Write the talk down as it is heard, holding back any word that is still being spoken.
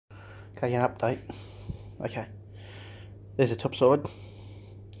Okay, an update. Okay, there's the top side.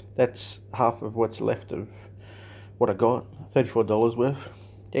 That's half of what's left of what I got, $34 worth.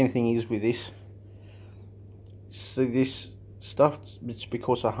 The only thing is with this, see this stuff, it's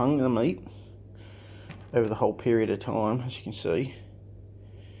because I hung the meat over the whole period of time. As you can see,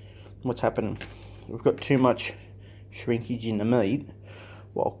 what's happening, we've got too much shrinkage in the meat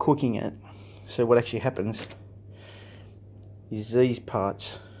while cooking it. So what actually happens is these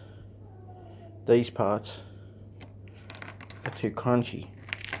parts are too crunchy,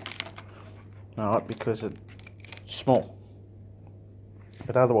 alright, because it's small.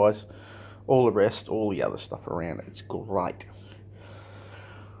 But otherwise, all the rest, all the other stuff around it, it's great.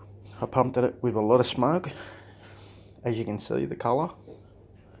 I pumped it with a lot of smoke, as you can see the colour,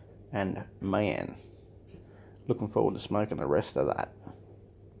 and man, looking forward to smoking the rest of that.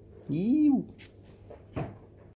 Ew.